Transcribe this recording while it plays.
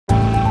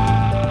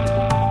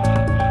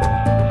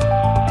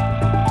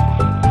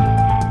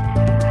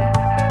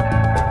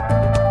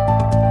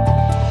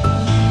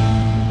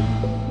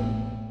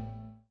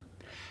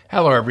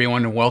Hello,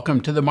 everyone, and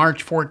welcome to the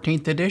March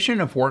 14th edition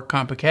of Work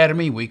Comp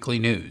Academy Weekly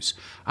News.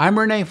 I'm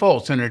Renee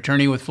Foltz, an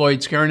attorney with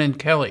Floyd, Skeren &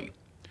 Kelly.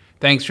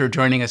 Thanks for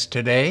joining us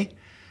today.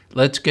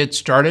 Let's get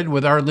started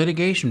with our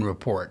litigation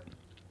report.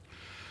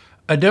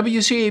 A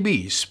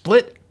WCAB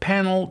split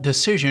panel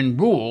decision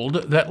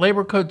ruled that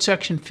Labor Code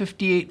Section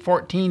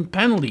 5814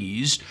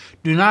 penalties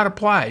do not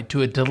apply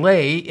to a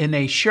delay in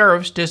a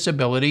sheriff's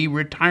disability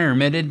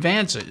retirement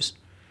advances.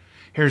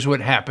 Here's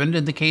what happened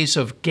in the case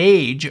of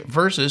Gage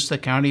versus the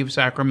County of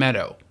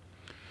Sacramento.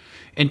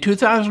 In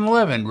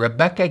 2011,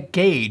 Rebecca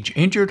Gage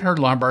injured her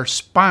lumbar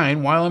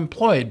spine while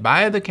employed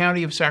by the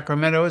County of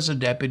Sacramento as a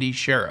deputy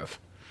sheriff.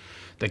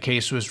 The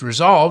case was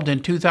resolved in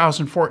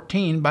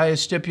 2014 by a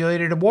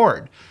stipulated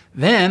award.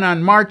 Then,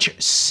 on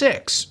March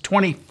 6,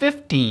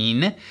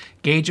 2015,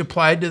 Gage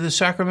applied to the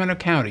Sacramento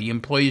County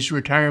Employees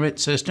Retirement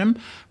System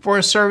for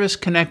a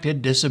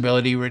service-connected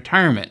disability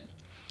retirement,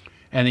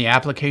 and the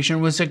application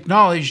was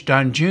acknowledged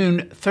on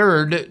June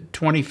 3,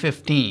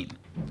 2015.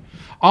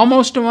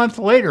 Almost a month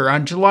later,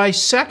 on July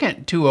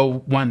 2,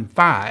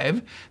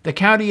 2015, the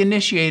county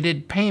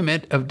initiated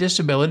payment of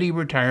disability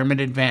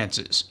retirement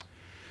advances.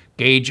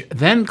 Gage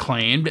then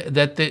claimed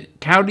that the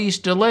county's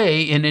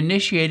delay in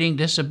initiating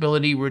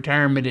disability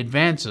retirement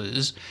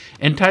advances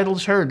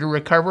entitles her to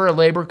recover a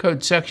Labor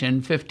Code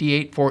Section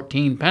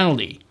 5814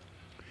 penalty.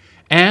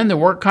 And the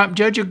work comp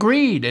judge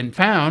agreed and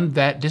found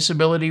that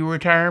disability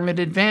retirement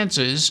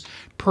advances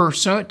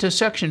pursuant to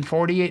Section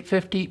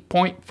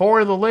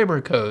 4850.4 of the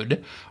Labor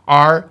Code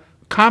are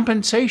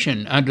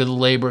compensation under the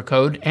Labor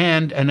Code,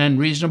 and an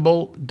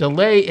unreasonable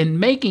delay in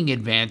making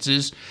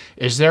advances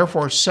is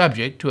therefore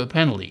subject to a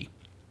penalty.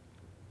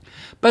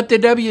 But the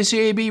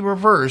WCAB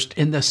reversed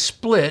in the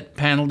split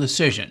panel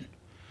decision.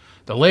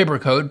 The Labor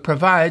Code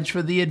provides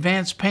for the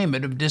advance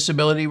payment of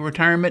disability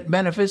retirement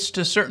benefits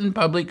to certain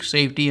public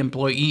safety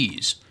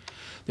employees.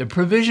 The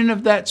provision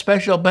of that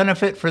special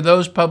benefit for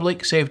those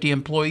public safety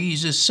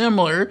employees is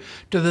similar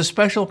to the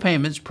special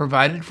payments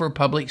provided for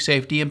public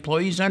safety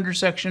employees under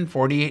Section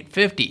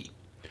 4850.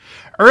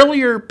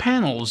 Earlier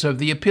panels of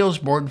the Appeals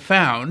Board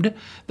found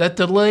that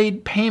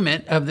delayed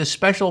payment of the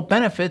special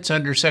benefits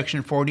under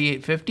Section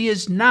 4850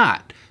 is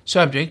not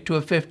subject to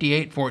a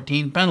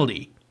 5814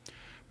 penalty.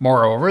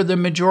 Moreover, the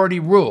majority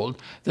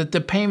ruled that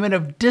the payment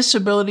of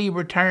disability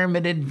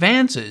retirement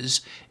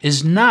advances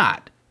is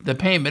not the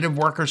payment of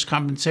workers'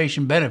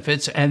 compensation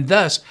benefits and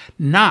thus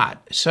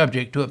not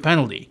subject to a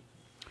penalty.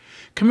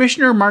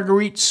 Commissioner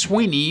Marguerite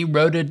Sweeney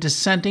wrote a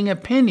dissenting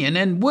opinion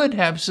and would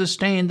have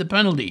sustained the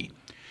penalty.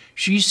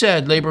 She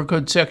said Labor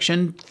Code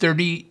Section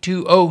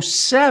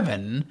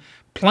 3207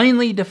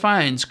 plainly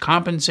defines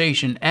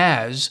compensation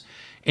as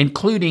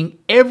including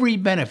every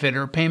benefit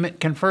or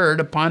payment conferred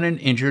upon an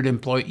injured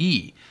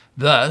employee.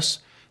 Thus,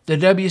 the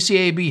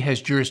WCAB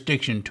has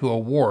jurisdiction to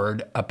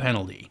award a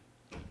penalty.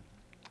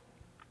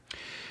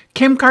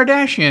 Kim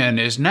Kardashian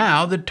is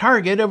now the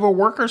target of a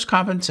workers'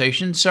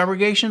 compensation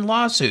subrogation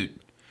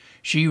lawsuit.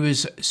 She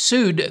was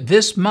sued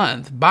this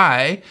month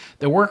by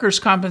the workers'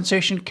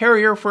 compensation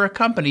carrier for a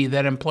company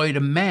that employed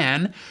a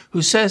man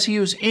who says he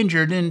was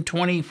injured in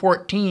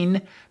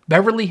 2014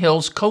 Beverly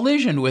Hills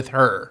collision with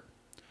her.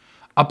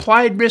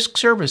 Applied Risk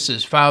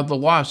Services filed the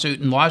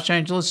lawsuit in Los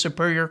Angeles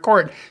Superior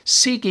Court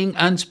seeking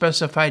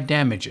unspecified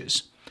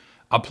damages.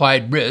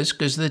 Applied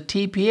Risk is the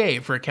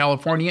TPA for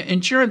California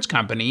Insurance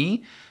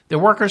Company, the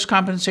workers'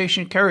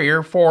 compensation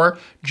carrier for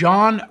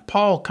John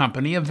Paul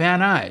Company of Van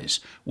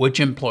Nuys, which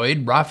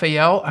employed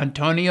Rafael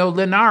Antonio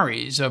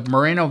Linares of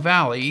Moreno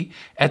Valley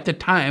at the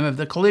time of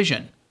the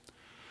collision.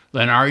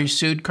 Linares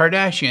sued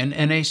Kardashian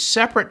in a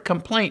separate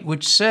complaint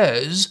which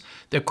says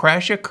the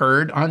crash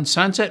occurred on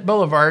Sunset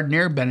Boulevard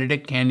near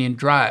Benedict Canyon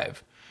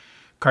Drive.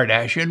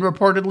 Kardashian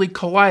reportedly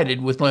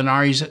collided with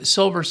Linares'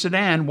 silver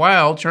sedan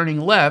while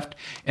turning left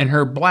in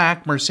her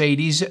black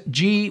Mercedes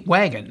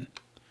G-Wagon.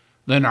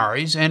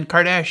 Linares and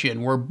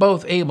Kardashian were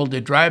both able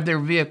to drive their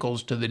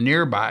vehicles to the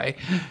nearby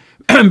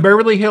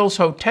Beverly Hills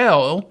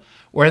Hotel,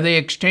 where they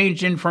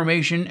exchanged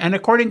information and,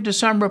 according to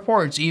some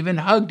reports, even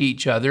hugged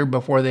each other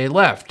before they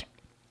left.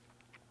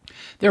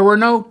 There were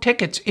no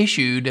tickets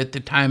issued at the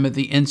time of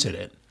the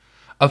incident.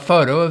 A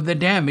photo of the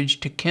damage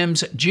to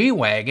Kim's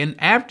G-Wagon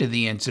after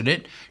the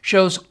incident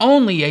shows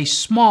only a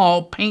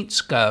small paint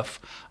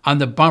scuff on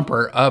the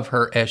bumper of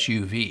her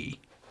SUV.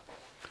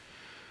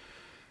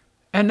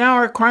 And now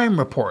our crime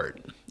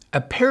report.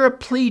 A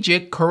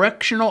paraplegic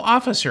correctional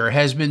officer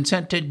has been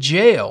sent to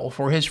jail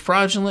for his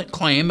fraudulent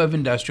claim of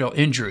industrial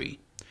injury.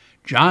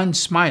 John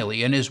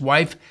Smiley and his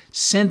wife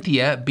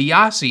Cynthia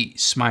Biasi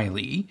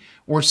Smiley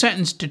were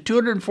sentenced to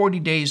 240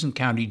 days in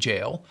county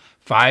jail,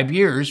 5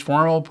 years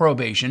formal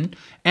probation,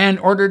 and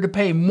ordered to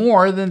pay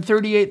more than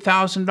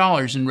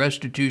 $38,000 in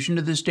restitution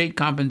to the State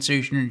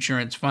Compensation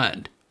Insurance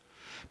Fund.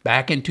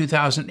 Back in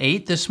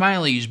 2008, the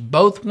Smileys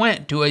both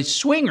went to a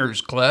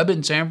swingers club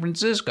in San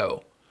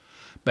Francisco.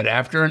 But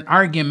after an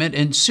argument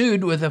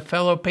ensued with a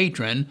fellow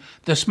patron,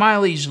 the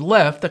Smileys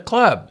left the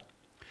club.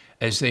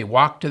 As they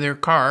walked to their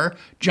car,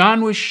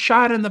 John was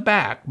shot in the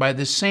back by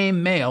the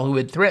same male who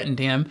had threatened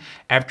him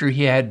after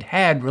he had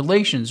had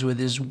relations with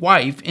his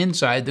wife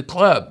inside the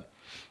club.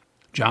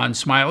 John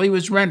Smiley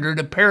was rendered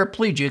a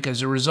paraplegic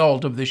as a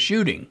result of the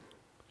shooting.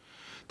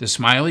 The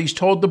Smileys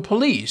told the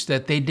police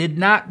that they did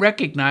not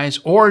recognize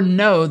or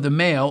know the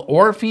male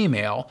or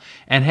female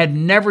and had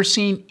never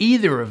seen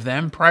either of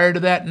them prior to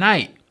that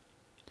night.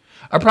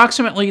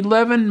 Approximately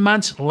 11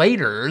 months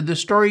later, the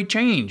story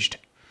changed.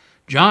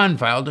 John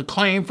filed a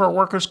claim for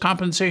workers'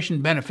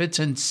 compensation benefits,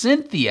 and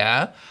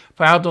Cynthia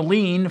filed a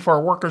lien for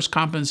workers'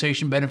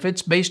 compensation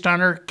benefits based on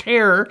her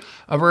care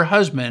of her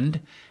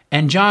husband,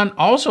 and John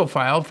also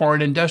filed for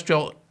an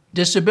industrial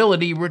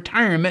disability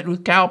retirement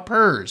with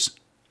CalPERS.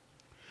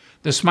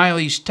 The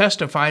Smileys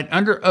testified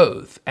under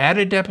oath at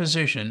a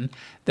deposition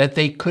that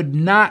they could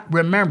not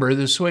remember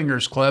the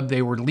swingers club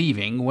they were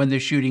leaving when the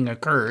shooting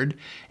occurred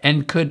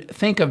and could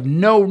think of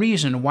no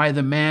reason why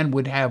the man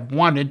would have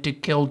wanted to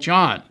kill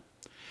John.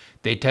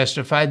 They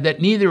testified that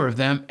neither of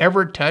them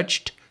ever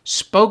touched,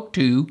 spoke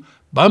to,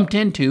 bumped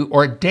into,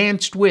 or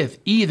danced with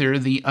either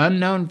the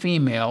unknown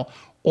female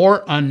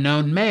or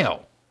unknown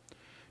male.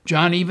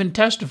 John even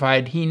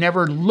testified he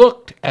never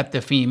looked at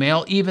the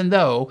female, even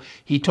though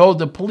he told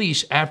the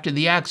police after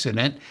the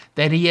accident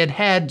that he had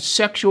had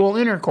sexual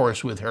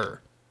intercourse with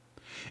her.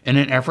 In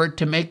an effort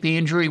to make the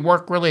injury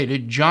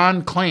work-related,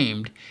 John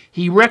claimed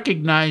he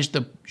recognized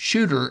the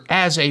shooter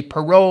as a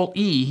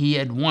parolee he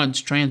had once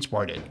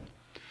transported.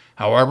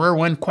 However,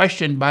 when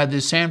questioned by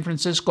the San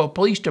Francisco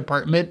Police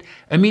Department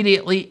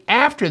immediately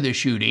after the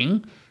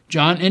shooting,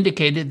 John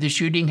indicated the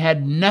shooting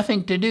had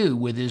nothing to do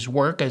with his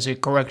work as a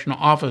correctional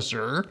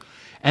officer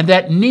and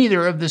that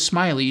neither of the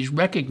Smileys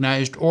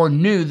recognized or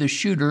knew the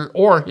shooter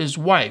or his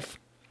wife.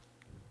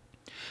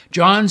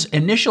 John's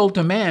initial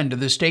demand to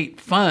the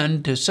state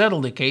fund to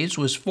settle the case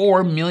was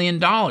 $4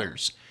 million,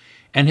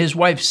 and his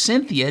wife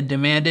Cynthia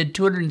demanded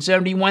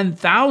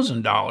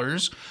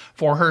 $271,000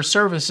 for her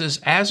services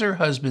as her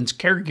husband's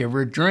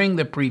caregiver during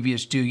the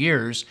previous 2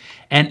 years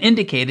and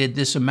indicated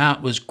this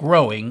amount was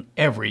growing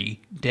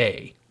every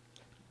day.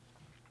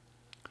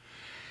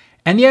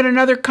 And yet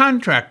another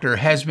contractor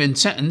has been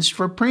sentenced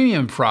for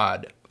premium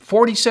fraud.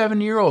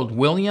 47-year-old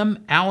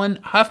William Allen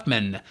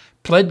Huffman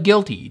pled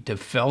guilty to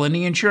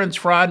felony insurance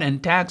fraud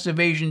and tax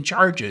evasion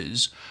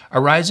charges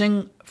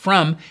arising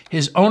from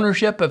his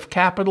ownership of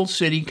Capital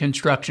City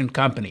Construction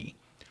Company.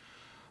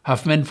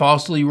 Huffman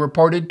falsely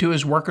reported to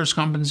his workers'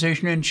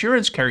 compensation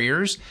insurance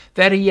carriers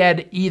that he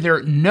had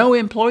either no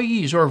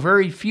employees or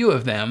very few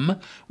of them,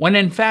 when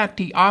in fact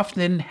he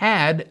often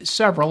had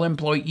several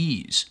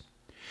employees.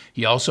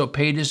 He also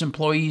paid his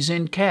employees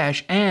in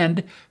cash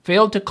and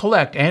failed to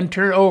collect and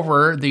turn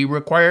over the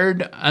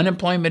required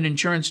unemployment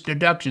insurance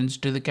deductions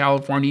to the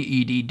California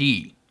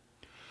EDD.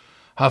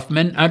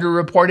 Huffman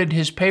underreported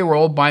his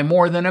payroll by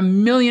more than $1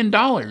 million,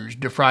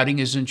 defrauding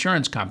his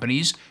insurance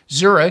companies,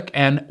 Zurich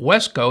and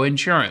Wesco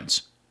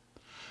Insurance.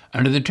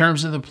 Under the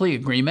terms of the plea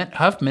agreement,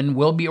 Huffman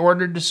will be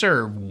ordered to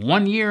serve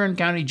 1 year in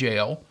county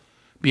jail,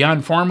 be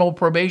on formal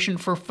probation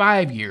for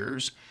 5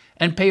 years,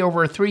 and pay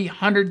over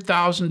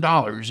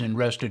 $300,000 in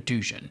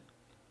restitution.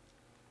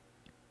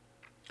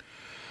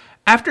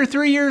 After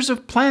 3 years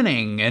of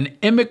planning, an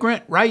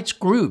immigrant rights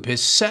group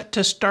is set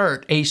to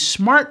start a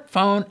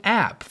smartphone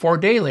app for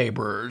day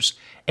laborers,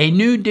 a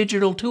new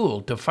digital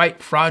tool to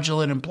fight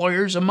fraudulent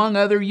employers, among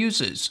other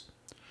uses.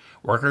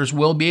 Workers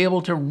will be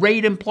able to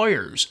rate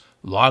employers,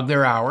 log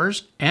their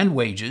hours and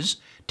wages,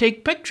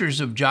 take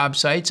pictures of job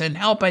sites, and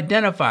help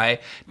identify,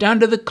 down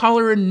to the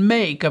color and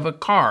make of a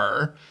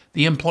car,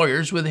 the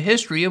employers with a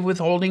history of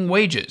withholding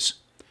wages.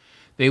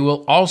 They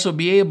will also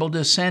be able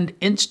to send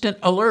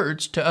instant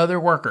alerts to other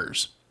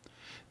workers.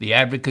 The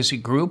advocacy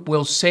group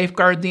will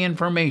safeguard the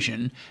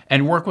information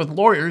and work with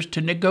lawyers to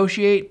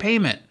negotiate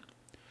payment.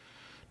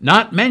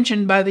 Not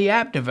mentioned by the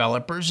app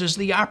developers is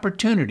the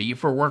opportunity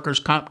for workers'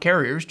 comp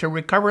carriers to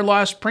recover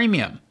lost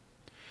premium.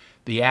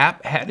 The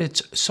app had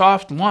its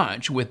soft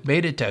launch with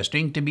beta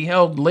testing to be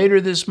held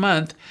later this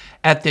month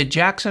at the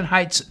Jackson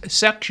Heights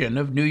section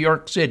of New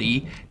York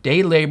City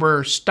day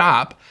laborer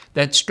stop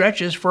that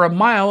stretches for a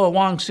mile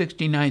along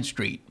 69th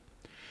Street.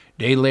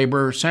 Day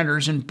laborer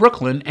centers in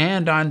Brooklyn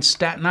and on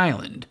Staten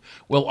Island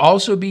will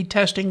also be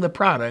testing the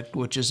product,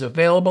 which is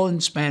available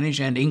in Spanish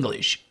and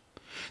English.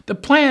 The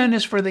plan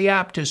is for the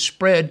app to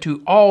spread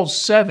to all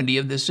 70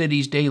 of the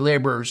city's day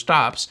laborer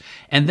stops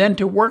and then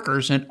to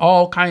workers in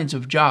all kinds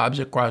of jobs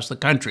across the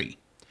country.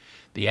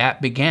 The app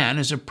began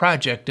as a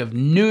project of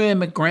New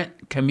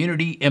Immigrant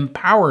Community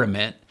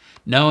Empowerment,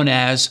 known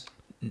as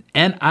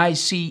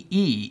NICE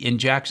in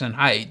Jackson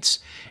Heights,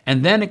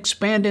 and then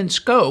expand in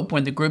scope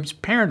when the group's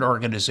parent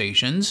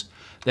organizations,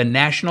 the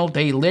National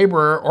Day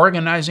Laborer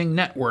Organizing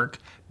Network,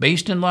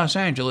 based in Los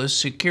Angeles,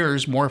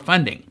 secures more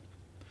funding.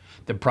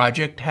 The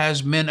project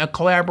has been a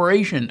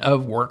collaboration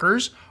of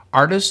workers,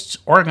 artists,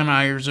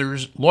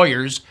 organizers,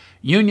 lawyers,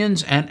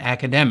 unions, and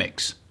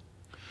academics.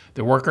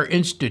 The Worker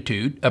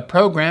Institute, a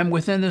program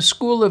within the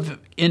School of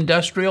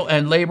Industrial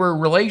and Labor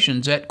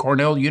Relations at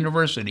Cornell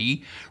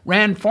University,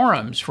 ran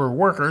forums for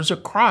workers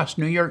across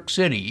New York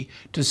City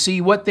to see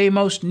what they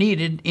most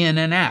needed in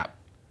an app.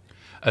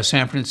 A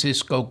San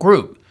Francisco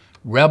group,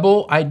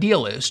 Rebel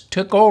Idealist,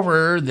 took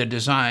over the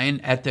design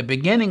at the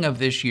beginning of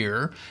this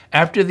year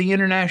after the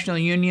International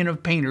Union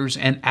of Painters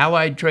and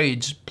Allied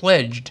Trades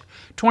pledged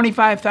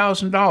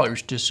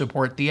 $25,000 to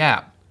support the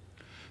app.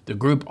 The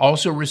group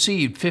also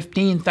received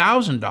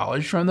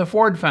 $15,000 from the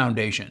Ford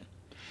Foundation.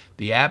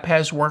 The app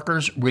has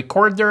workers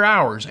record their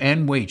hours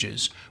and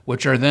wages,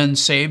 which are then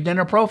saved in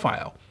a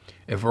profile.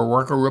 If a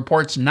worker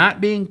reports not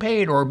being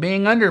paid or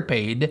being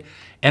underpaid,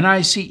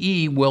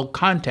 NICE will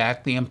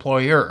contact the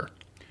employer.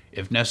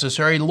 If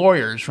necessary,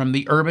 lawyers from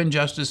the Urban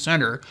Justice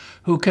Center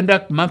who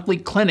conduct monthly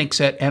clinics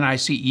at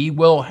NICE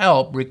will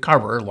help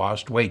recover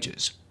lost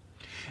wages.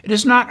 It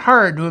is not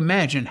hard to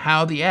imagine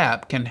how the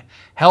app can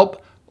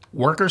help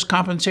workers'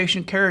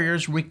 compensation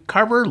carriers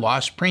recover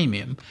lost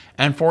premium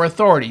and for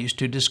authorities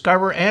to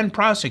discover and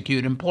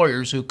prosecute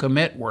employers who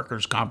commit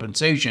workers'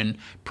 compensation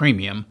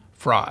premium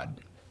fraud.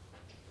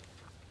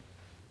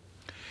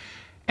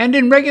 And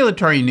in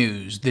regulatory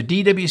news, the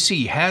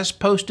DWC has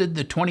posted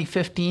the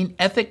 2015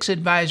 Ethics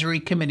Advisory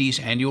Committee's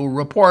annual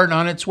report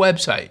on its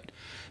website.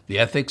 The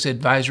Ethics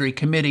Advisory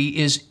Committee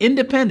is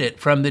independent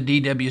from the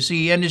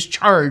DWC and is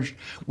charged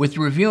with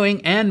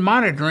reviewing and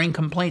monitoring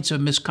complaints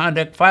of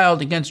misconduct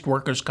filed against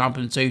workers'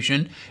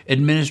 compensation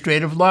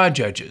administrative law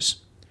judges.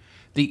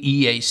 The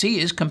EAC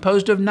is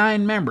composed of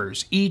 9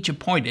 members, each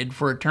appointed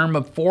for a term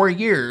of 4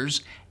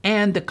 years,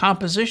 and the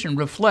composition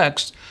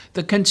reflects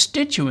the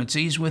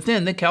constituencies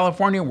within the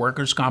California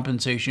workers'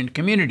 compensation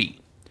community.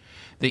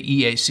 The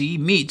EAC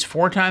meets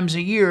 4 times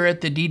a year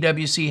at the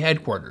DWC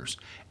headquarters.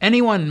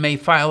 Anyone may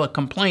file a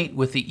complaint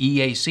with the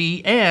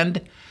EAC,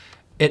 and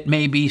it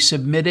may be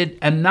submitted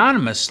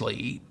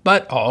anonymously,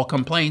 but all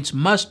complaints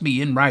must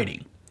be in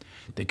writing.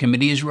 The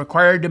committee is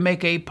required to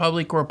make a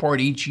public report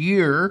each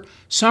year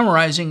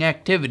summarizing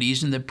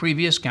activities in the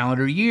previous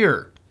calendar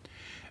year.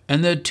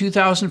 In the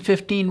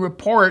 2015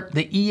 report,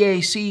 the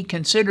EAC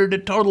considered a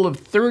total of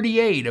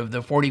 38 of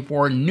the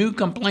 44 new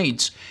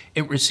complaints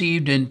it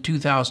received in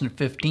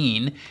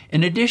 2015,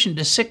 in addition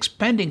to 6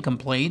 pending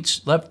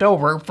complaints left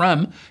over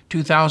from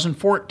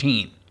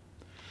 2014.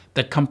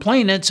 The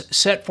complainants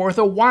set forth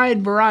a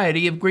wide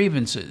variety of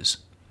grievances.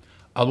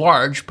 A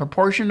large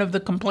proportion of the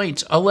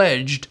complaints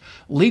alleged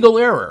legal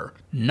error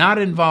not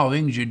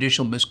involving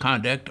judicial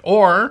misconduct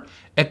or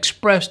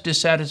expressed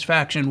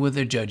dissatisfaction with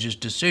the judge's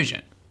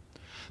decision.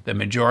 The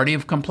majority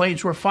of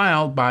complaints were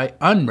filed by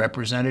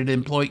unrepresented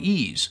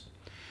employees.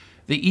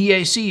 The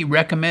EAC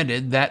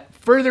recommended that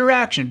further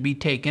action be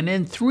taken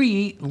in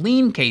 3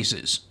 lien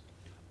cases.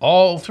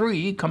 All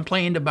 3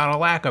 complained about a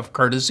lack of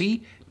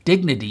courtesy,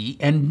 dignity,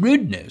 and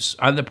rudeness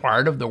on the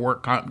part of the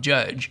work comp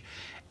judge,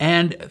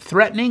 and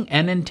threatening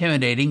and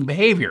intimidating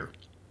behavior.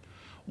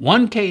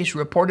 One case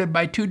reported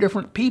by 2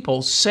 different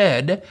people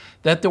said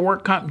that the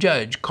work comp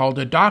judge called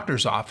a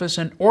doctor's office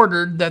and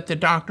ordered that the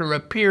doctor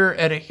appear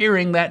at a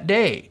hearing that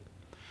day.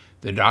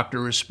 The doctor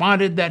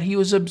responded that he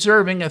was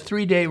observing a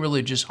 3-day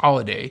religious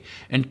holiday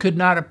and could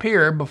not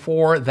appear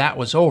before that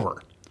was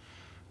over.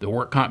 The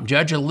work comp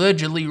judge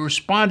allegedly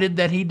responded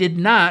that he did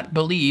not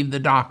believe the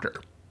doctor.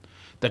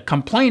 The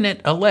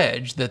complainant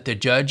alleged that the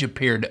judge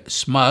appeared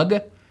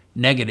smug,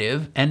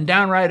 negative, and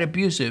downright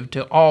abusive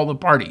to all the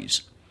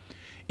parties.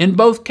 In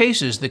both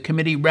cases, the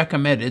committee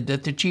recommended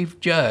that the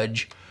chief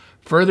judge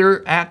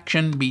further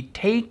action be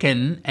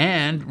taken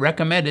and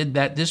recommended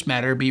that this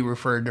matter be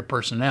referred to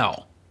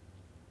personnel.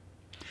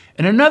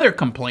 In another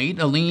complaint,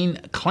 a lien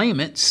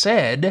claimant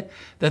said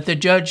that the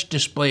judge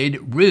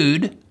displayed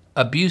rude,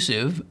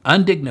 abusive,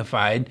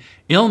 undignified,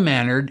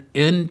 ill-mannered,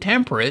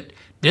 intemperate,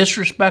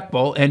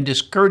 disrespectful, and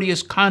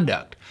discourteous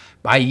conduct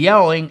by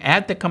yelling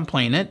at the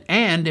complainant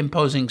and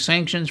imposing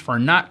sanctions for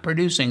not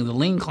producing the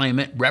lien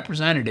claimant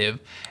representative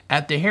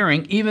at the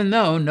hearing, even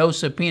though no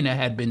subpoena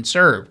had been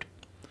served.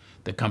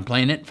 The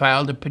complainant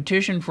filed a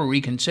petition for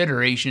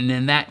reconsideration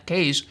in that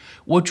case,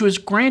 which was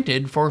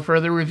granted for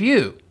further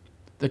review.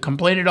 The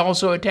complainant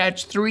also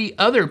attached 3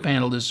 other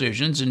panel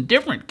decisions in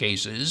different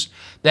cases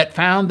that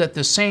found that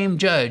the same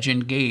judge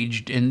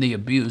engaged in the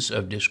abuse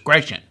of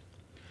discretion.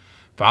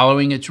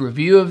 Following its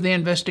review of the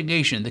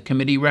investigation, the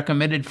committee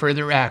recommended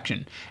further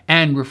action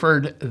and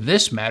referred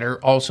this matter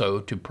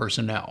also to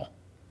personnel.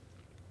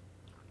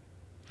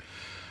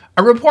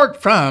 A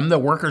report from the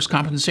Workers'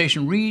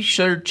 Compensation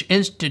Research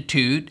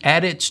Institute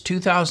at its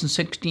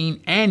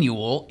 2016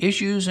 annual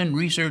Issues and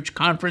Research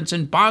Conference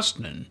in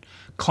Boston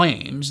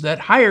claims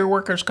that higher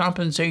workers'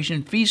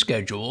 compensation fee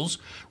schedules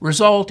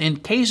result in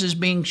cases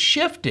being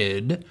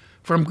shifted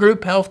from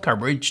group health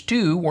coverage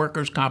to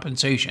workers'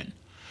 compensation.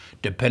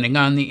 Depending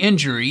on the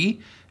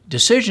injury,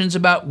 decisions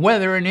about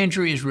whether an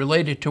injury is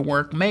related to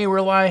work may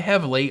rely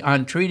heavily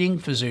on treating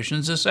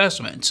physicians'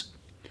 assessments.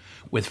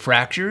 With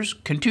fractures,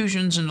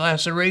 contusions, and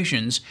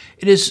lacerations,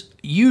 it is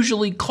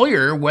usually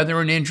clear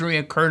whether an injury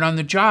occurred on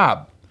the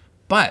job.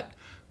 But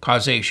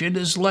Causation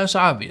is less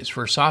obvious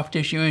for soft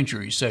tissue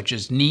injuries such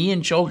as knee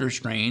and shoulder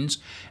strains,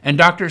 and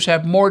doctors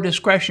have more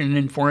discretion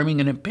in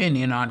forming an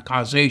opinion on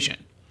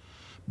causation.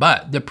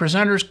 But the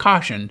presenters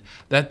cautioned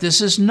that this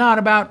is not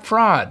about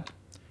fraud.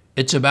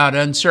 It's about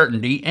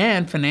uncertainty,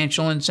 and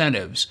financial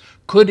incentives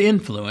could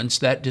influence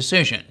that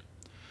decision.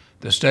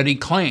 The study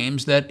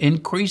claims that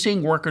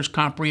increasing workers'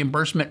 comp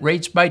reimbursement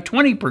rates by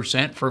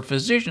 20% for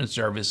physician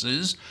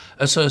services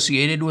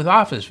associated with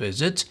office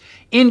visits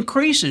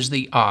increases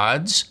the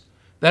odds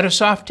that a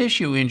soft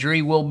tissue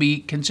injury will be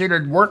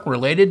considered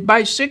work-related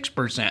by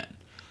 6%.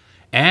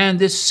 And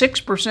this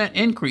 6%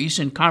 increase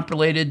in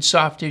comp-related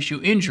soft tissue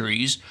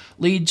injuries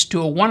leads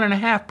to a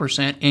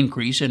 1.5%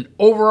 increase in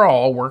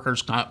overall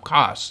workers' comp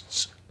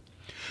costs.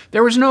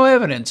 There was no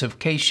evidence of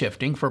case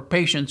shifting for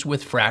patients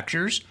with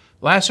fractures,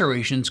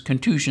 lacerations,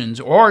 contusions,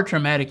 or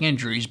traumatic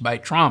injuries by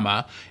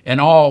trauma in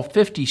all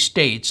 50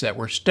 states that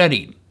were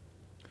studied.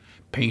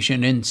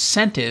 Patient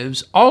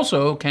incentives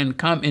also can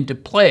come into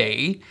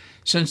play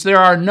since there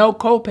are no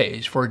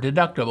copays for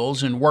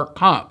deductibles in work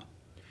comp.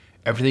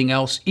 Everything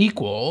else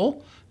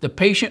equal, the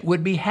patient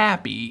would be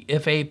happy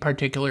if a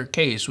particular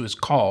case was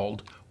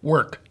called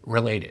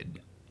work-related.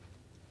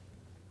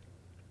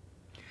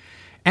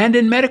 And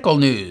in medical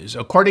news,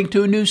 according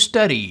to a new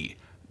study,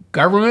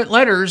 government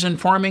letters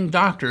informing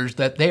doctors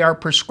that they are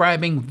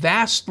prescribing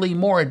vastly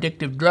more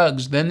addictive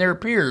drugs than their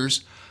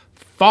peers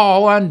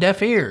fall on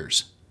deaf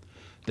ears.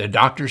 The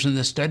doctors in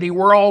the study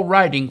were all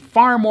writing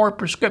far more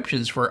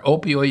prescriptions for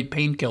opioid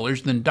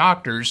painkillers than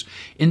doctors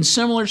in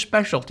similar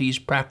specialties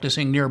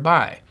practicing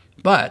nearby,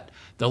 but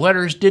the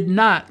letters did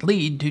not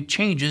lead to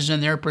changes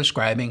in their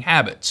prescribing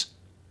habits.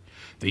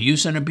 The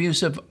use and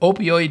abuse of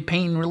opioid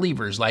pain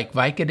relievers like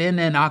Vicodin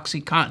and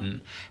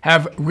OxyContin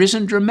have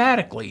risen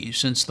dramatically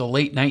since the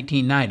late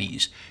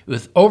 1990s,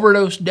 with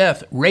overdose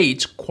death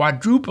rates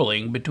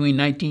quadrupling between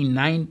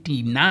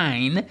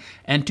 1999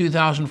 and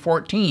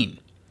 2014.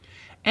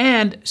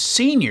 And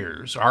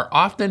seniors are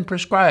often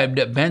prescribed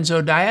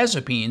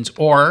benzodiazepines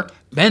or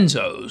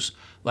benzos,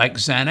 like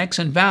Xanax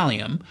and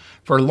Valium,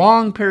 for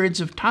long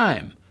periods of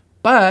time,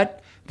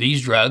 but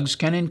these drugs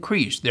can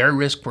increase their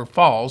risk for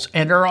falls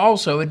and are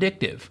also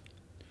addictive.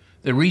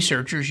 The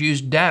researchers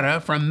used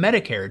data from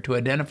Medicare to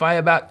identify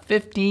about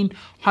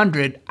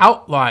 1,500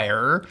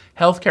 outlier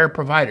healthcare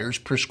providers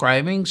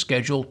prescribing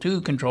Schedule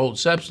II controlled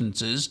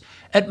substances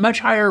at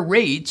much higher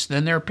rates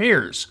than their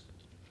peers.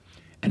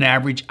 An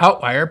average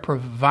outlier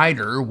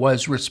provider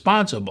was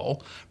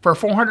responsible for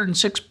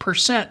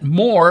 406%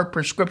 more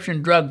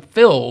prescription drug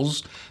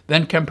fills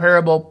than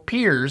comparable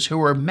peers who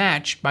were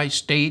matched by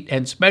state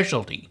and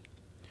specialty.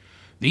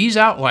 These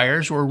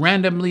outliers were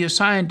randomly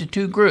assigned to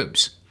two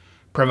groups.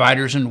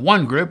 Providers in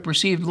one group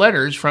received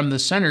letters from the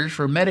Centers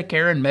for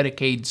Medicare and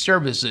Medicaid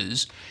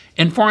Services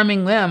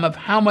informing them of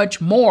how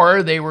much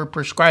more they were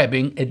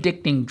prescribing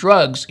addicting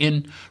drugs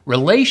in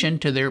relation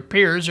to their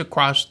peers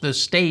across the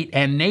state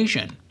and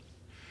nation.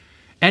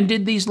 And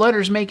did these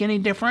letters make any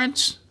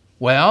difference?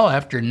 Well,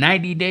 after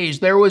 90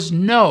 days, there was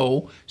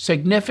no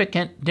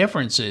significant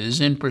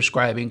differences in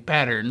prescribing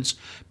patterns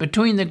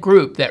between the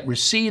group that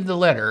received the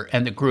letter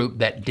and the group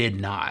that did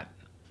not.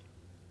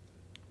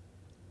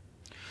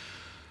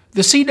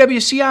 The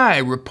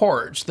CWCI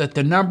reports that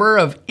the number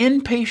of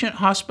inpatient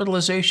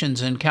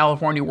hospitalizations in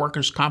California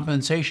workers'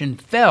 compensation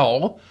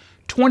fell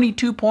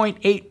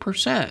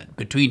 22.8%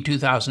 between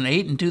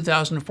 2008 and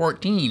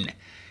 2014,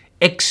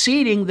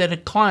 exceeding the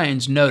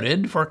declines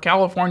noted for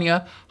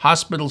California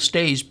hospital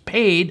stays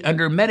paid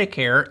under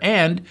Medicare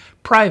and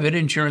private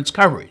insurance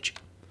coverage.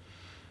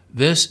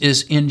 This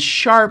is in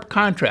sharp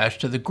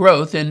contrast to the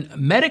growth in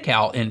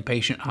Medi-Cal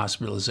inpatient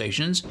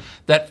hospitalizations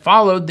that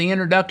followed the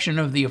introduction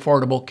of the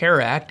Affordable Care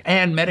Act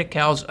and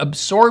Medi-Cal's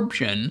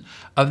absorption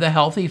of the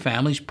Healthy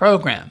Families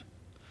Program.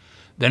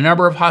 The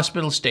number of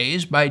hospital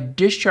stays by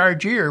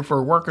discharge year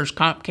for workers'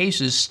 comp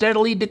cases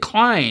steadily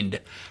declined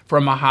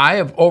from a high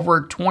of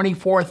over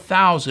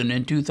 24,000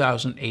 in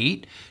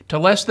 2008 to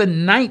less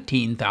than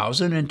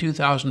 19,000 in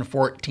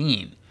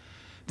 2014.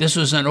 This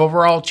was an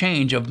overall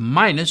change of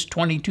minus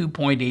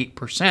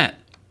 22.8%.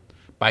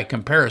 By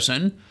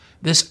comparison,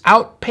 this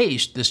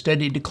outpaced the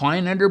steady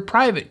decline under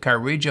private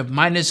coverage of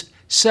minus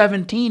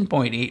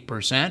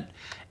 17.8%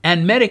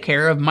 and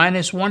Medicare of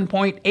minus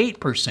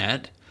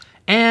 1.8%,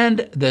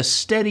 and the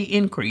steady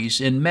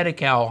increase in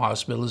Medi-Cal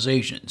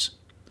hospitalizations.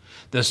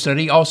 The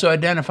study also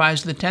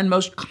identifies the 10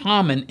 most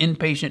common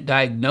inpatient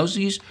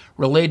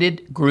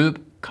diagnoses-related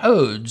group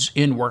codes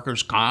in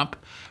workers' comp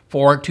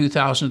for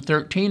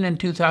 2013 and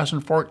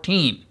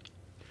 2014.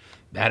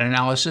 That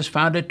analysis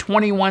found a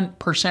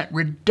 21%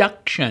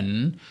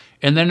 reduction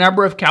in the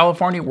number of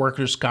California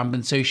workers'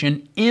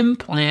 compensation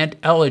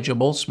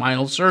implant-eligible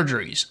spinal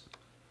surgeries.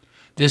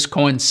 This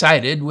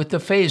coincided with the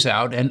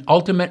phase-out and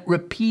ultimate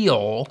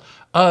repeal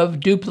of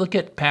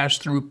duplicate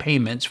pass-through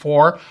payments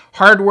for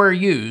hardware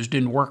used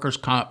in workers'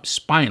 comp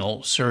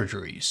spinal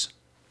surgeries.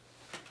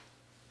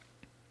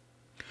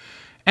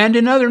 And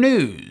in other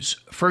news,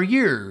 for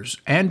years,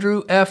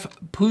 Andrew F.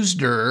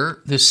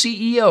 Puzder, the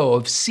CEO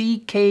of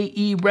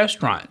CKE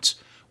Restaurants,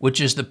 which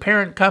is the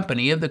parent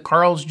company of the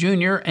Carl's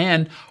Jr.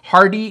 and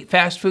Hardy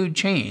fast food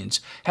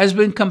chains, has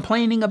been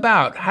complaining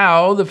about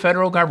how the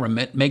federal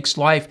government makes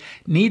life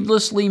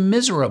needlessly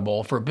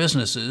miserable for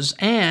businesses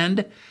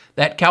and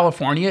that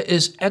California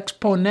is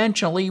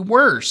exponentially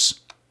worse.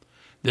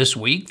 This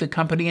week, the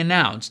company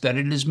announced that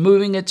it is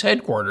moving its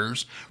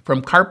headquarters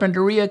from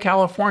Carpinteria,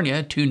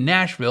 California to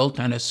Nashville,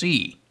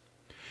 Tennessee.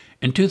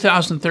 In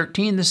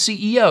 2013, the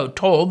CEO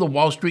told the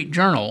Wall Street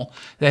Journal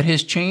that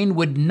his chain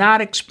would not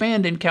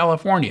expand in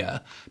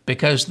California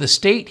because the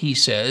state, he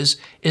says,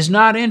 is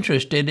not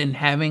interested in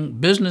having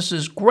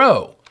businesses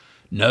grow,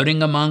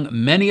 noting among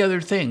many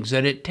other things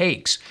that it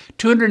takes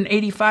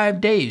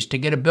 285 days to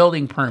get a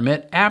building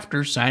permit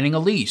after signing a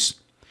lease.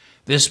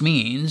 This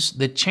means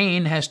the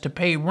chain has to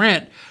pay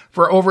rent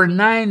for over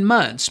 9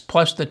 months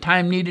plus the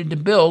time needed to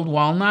build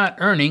while not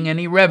earning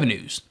any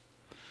revenues.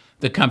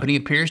 The company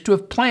appears to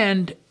have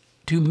planned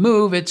to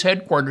move its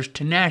headquarters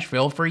to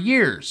Nashville for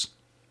years.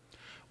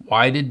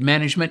 Why did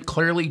management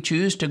clearly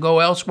choose to go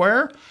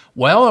elsewhere?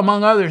 Well,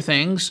 among other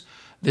things,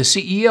 the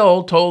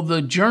CEO told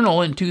the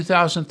Journal in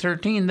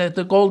 2013 that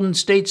the Golden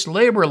State's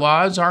labor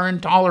laws are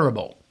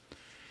intolerable.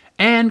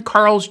 And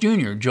Carl's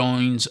Jr.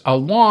 joins a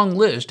long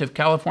list of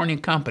California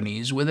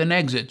companies with an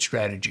exit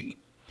strategy.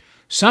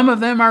 Some of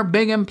them are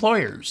big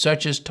employers,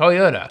 such as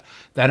Toyota,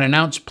 that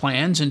announced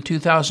plans in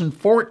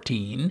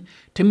 2014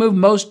 to move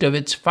most of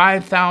its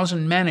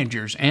 5,000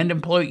 managers and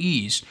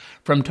employees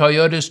from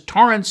Toyota's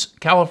Torrance,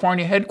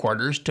 California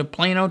headquarters to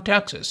Plano,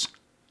 Texas.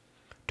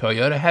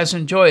 Toyota has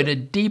enjoyed a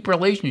deep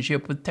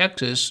relationship with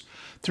Texas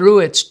through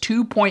its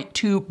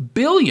 $2.2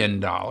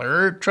 billion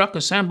truck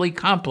assembly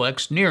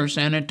complex near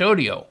San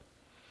Antonio.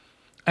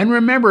 And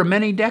remember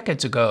many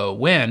decades ago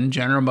when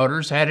General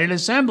Motors had an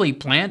assembly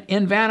plant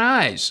in Van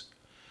Nuys.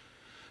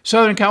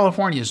 Southern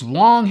California's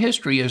long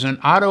history as an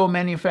auto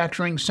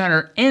manufacturing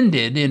center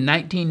ended in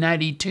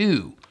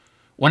 1992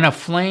 when a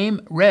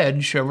flame red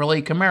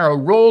Chevrolet Camaro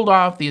rolled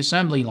off the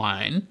assembly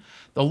line,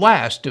 the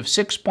last of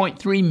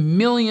 6.3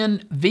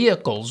 million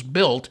vehicles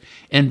built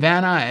in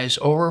Van Nuys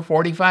over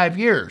 45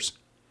 years.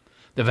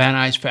 The Van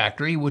Nuys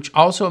factory, which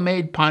also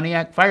made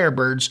Pontiac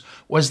Firebirds,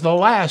 was the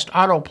last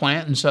auto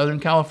plant in Southern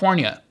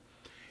California.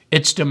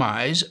 Its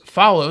demise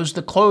follows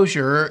the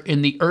closure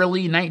in the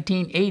early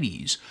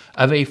 1980s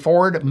of a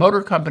Ford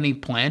Motor Company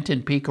plant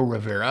in Pico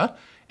Rivera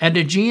and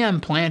a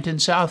GM plant in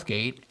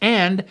Southgate,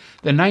 and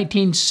the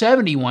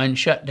 1971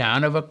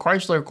 shutdown of a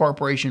Chrysler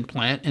Corporation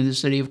plant in the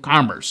city of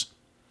Commerce.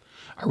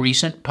 A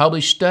recent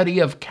published study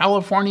of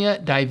California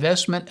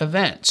divestment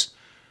events,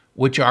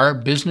 which are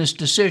business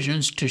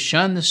decisions to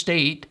shun the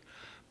state,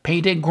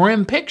 paint a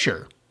grim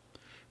picture.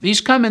 These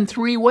come in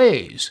 3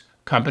 ways: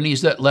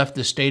 companies that left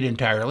the state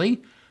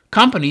entirely,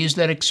 companies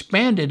that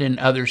expanded in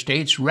other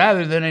states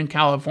rather than in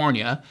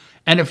California,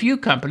 and a few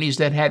companies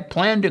that had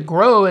planned to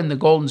grow in the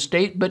Golden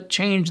State but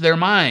changed their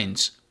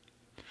minds.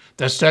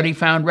 The study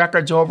found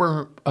records of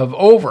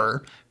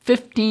over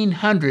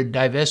 1,500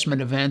 divestment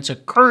events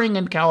occurring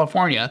in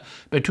California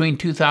between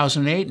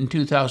 2008 and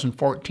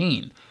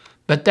 2014.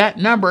 But that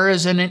number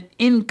is an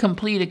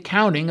incomplete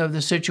accounting of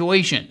the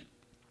situation.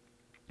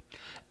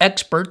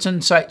 Experts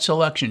in site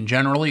selection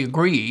generally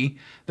agree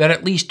that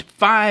at least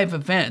 5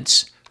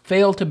 events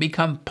fail to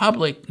become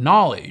public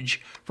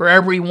knowledge for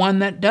every one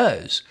that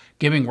does,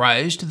 giving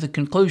rise to the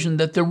conclusion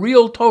that the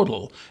real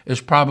total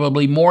is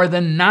probably more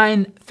than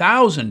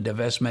 9,000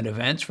 divestment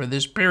events for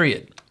this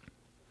period.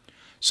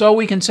 So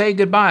we can say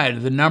goodbye to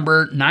the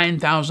number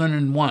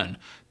 9001,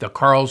 the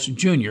Carl's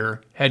Jr.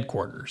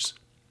 headquarters.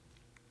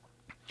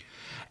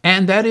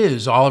 And that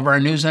is all of our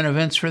news and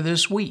events for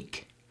this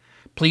week.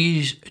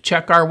 Please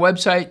check our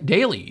website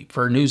daily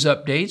for news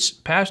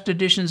updates, past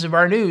editions of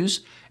our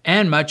news,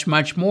 and much,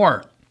 much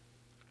more.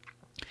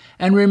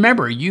 And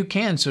remember, you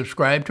can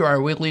subscribe to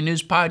our weekly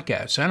news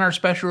podcasts and our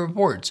special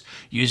reports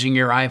using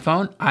your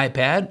iPhone,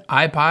 iPad,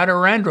 iPod,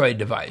 or Android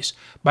device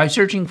by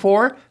searching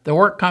for the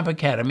WorkComp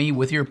Academy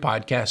with your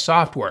podcast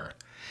software.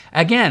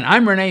 Again,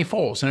 I'm Renee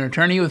Foles, an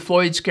attorney with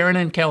Floyd,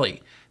 Skeren &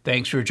 Kelly.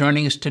 Thanks for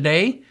joining us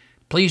today.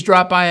 Please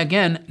drop by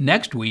again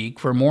next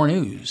week for more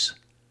news.